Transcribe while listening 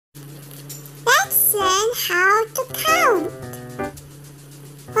Let's learn how to count.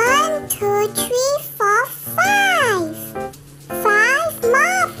 1, 2, 3, 4, 5. 5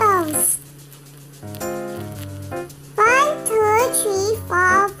 marbles. 1, 2, 3,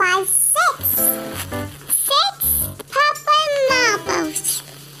 4, 5, 6. 6 purple marbles.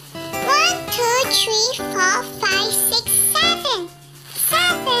 1, 2, 3, 4, 5, 6, 7.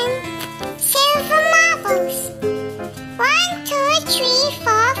 7 silver marbles. 1, 2, 3,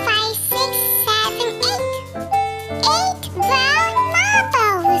 4, 5, 6, 7, 8. 8 brown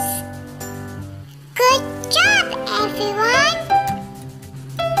marbles. Good job, everyone.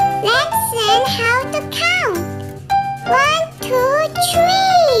 Let's learn how to count. 1, 2, 3.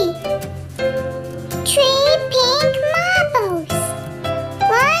 3 pink marbles.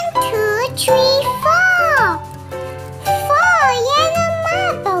 1, 2, 3, 4. 4 yellow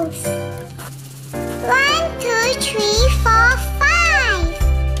marbles. 1, 2, 3, 4, 5.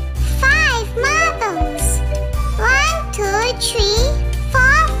 5 marbles. 1, 2, 3,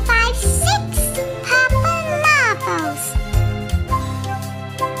 4, 5, 6 purple marbles.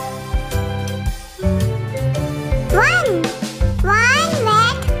 1 red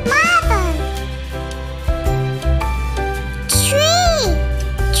marble.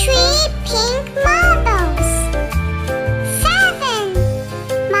 3 pink marbles. 7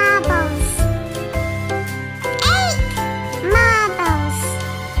 marbles. 8 marbles.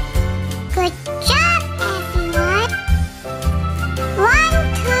 Good job, everyone. 1,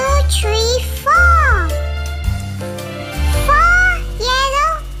 2, 3, 4. 4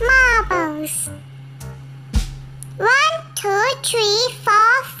 yellow marbles. 1, 2, 3,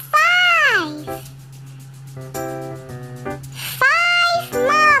 4, 5. 5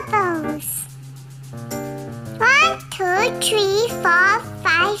 marbles. 1, 2, 3, 4,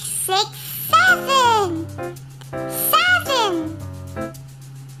 5, 6, 7. 7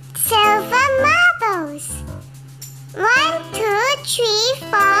 silver marbles. 1, 2, 3,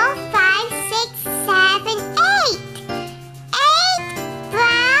 4, 5, 6, 7, 8. 8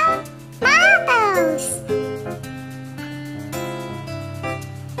 brown marbles.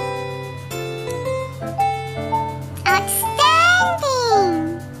 Outstanding!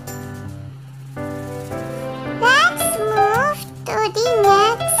 Let's move to the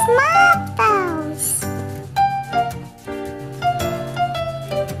next marbles.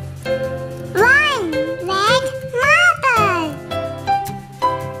 1 red marble.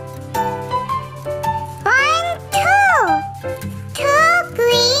 1, 2. 2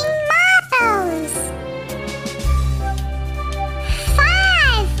 green marbles.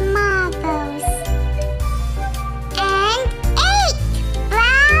 5 marbles. And 8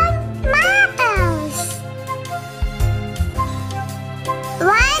 brown marbles.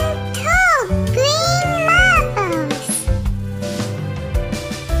 1, 2 green marbles.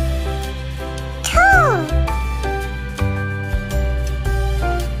 2.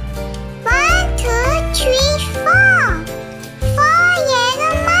 1, 2, 3, 4. 4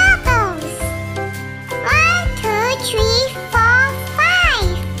 yellow marbles. 1, 2, 3, 4,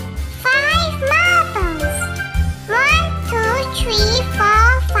 5. 5 marbles. 1, 2, 3,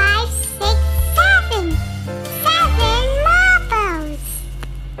 4, 5, 6, 7. 7 marbles.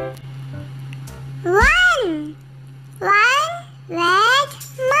 1 red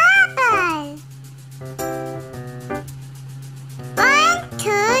marble. 1,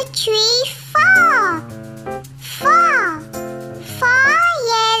 2, 3, 4. 4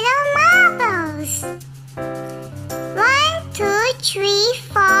 yellow marbles. 1, 2, 3,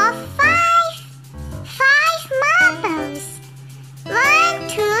 4, 5. 5 marbles. 1,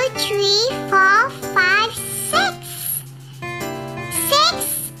 2, 3, 4, 5, 6.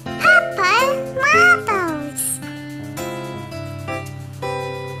 6 purple marbles.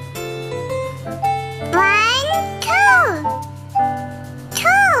 1, 2.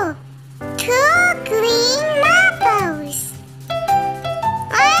 2 green marbles.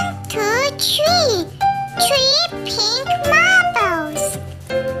 1, 2, 3. 3 pink marbles.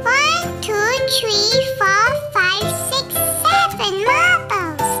 1, 2, 3, 4, 5, 6, 7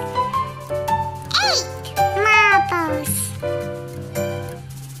 marbles. 8 marbles.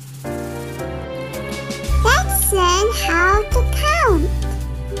 Let's learn how to count.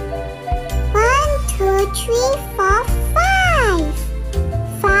 1, 2, 3, 4, 5.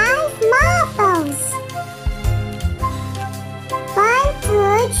 5 marbles. 1,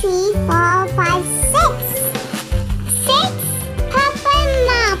 2, 3, 4, 5, 6. 6 purple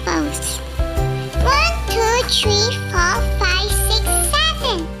marbles. 1, 2, 3, 4, 5, 6,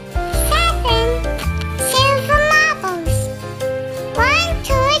 7. 7 silver marbles. 1,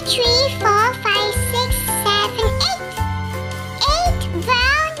 2, 3, 4, 5, 6, 7, 8. 8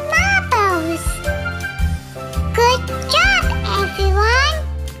 brown marbles.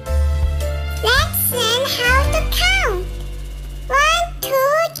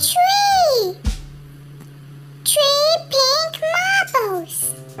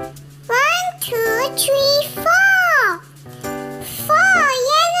 marbles. 1, 2, 3, 4. 4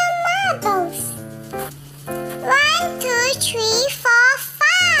 yellow marbles. 1, 2, 3, 4,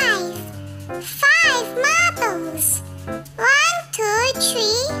 5. 5 marbles. 1, 2,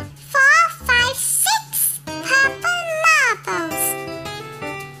 3, 4, 5, 6 purple marbles.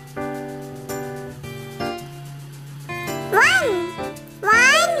 1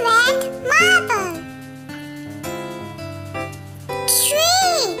 red marble.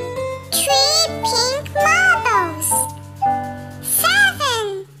 3 pink marbles.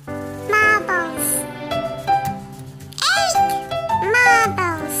 7 marbles. 8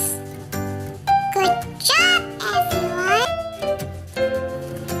 marbles. Good job, everyone.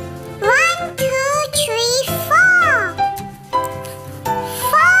 1, 2, 3, 4.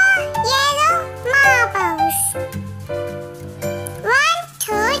 4 yellow marbles. 1,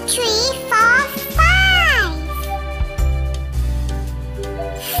 2, 3, 4, 5.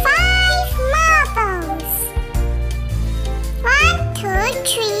 5 marbles. 1, 2,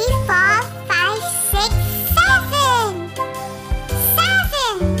 3, 4, 5, 6, 7.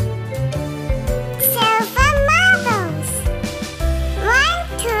 7 silver marbles. 1,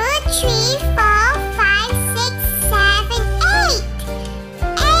 2, 3, 4, 5, 6, 7, 8.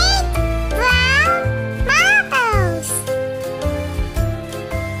 8 brown marbles.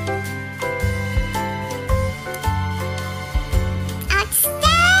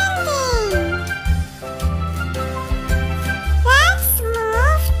 Outstanding! Let's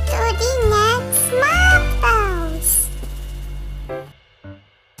move to the next marbles.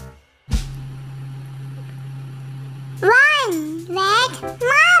 1 red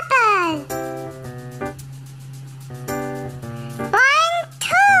marble. 1,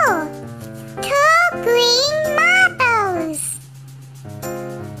 2. 2 green marbles.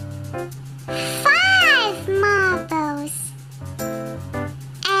 5 marbles.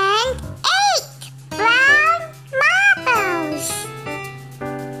 And 8 brown marbles.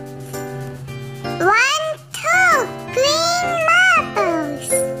 1, 2 green marbles.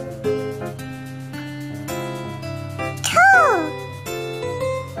 2.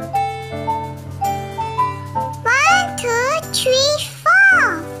 1, 2, 3,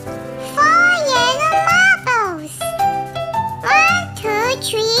 4. 4 yellow marbles. 1, 2,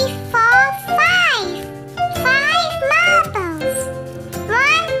 3, 4, 5. 5 marbles.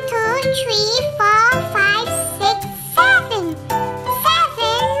 1, 2, 3, 4, 5, 6, 7.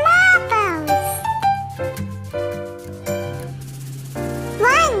 7 marbles.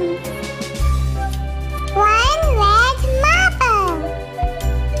 1 red marble.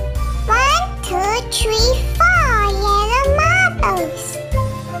 1, 2, 3, 4 yellow marbles.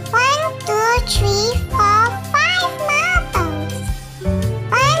 1, 2, 3, 4, 5 marbles.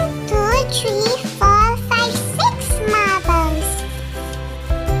 1, 2, 3, 4, 5, 6 marbles.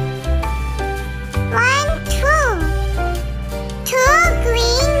 1, 2. 2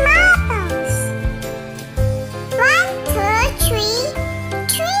 green marbles. 1, 2, 3.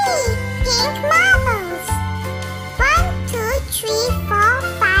 3 pink marbles. 1, 2, 3, 4,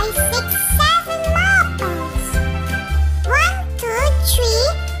 5, 6, 7 marbles. 1, 2, 3,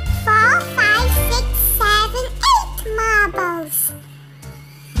 4, 5, 6, 7, 8 marbles.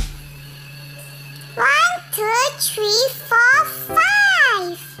 1, 2, 3, 4,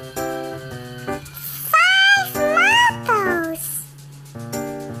 5. 5 marbles.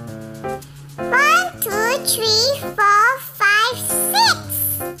 1, 2, 3, 4, 5, 6.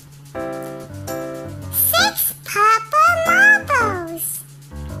 6 purple marbles.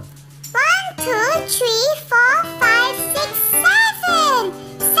 1, 2, 3, 4,